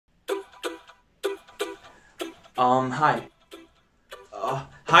Hi.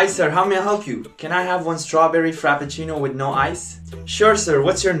 Hi sir, how may I help you? Can I have one strawberry frappuccino with no ice? Sure sir,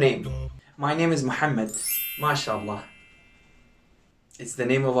 what's your name? My name is Muhammad. MashaAllah. It's the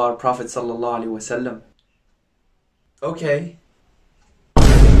name of our Prophet sallallahu alaihi wasallam. Okay.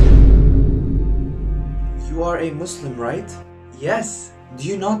 You are a Muslim, right? Yes. Do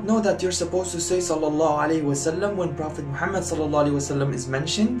you not know that you're supposed to say sallallahu alaihi wasallam when Prophet Muhammad sallallahu alaihi wasallam is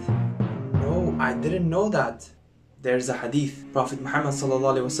mentioned? No, I didn't know that. There's a hadith. Prophet Muhammad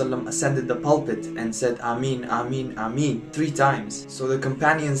sallallahu alaihi wasallam ascended the pulpit and said Ameen, Ameen, Ameen 3 times. So the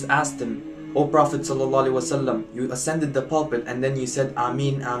companions asked him, O Prophet sallallahu alaihi wasallam, you ascended the pulpit and then you said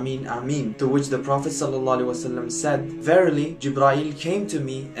Ameen, Ameen, Ameen. To which the Prophet sallallahu alaihi wasallam said, Verily, Jibreel came to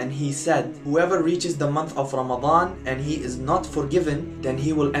me and he said, whoever reaches the month of Ramadan and he is not forgiven, then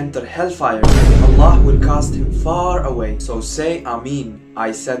he will enter hellfire. Allah will cast him far away. So say Ameen.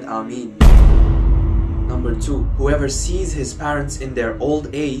 I said Ameen. Number 2, whoever sees his parents in their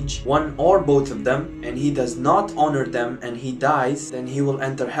old age, one or both of them, and he does not honor them and he dies, then he will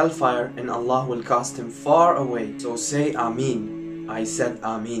enter hellfire and Allah will cast him far away. So say Ameen. I said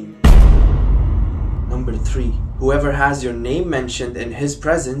Ameen. Number 3, whoever has your name mentioned in his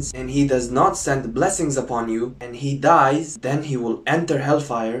presence and he does not send blessings upon you and he dies, then he will enter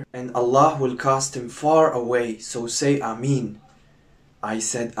hellfire and Allah will cast him far away. So say Ameen. I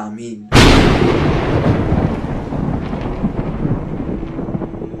said Ameen.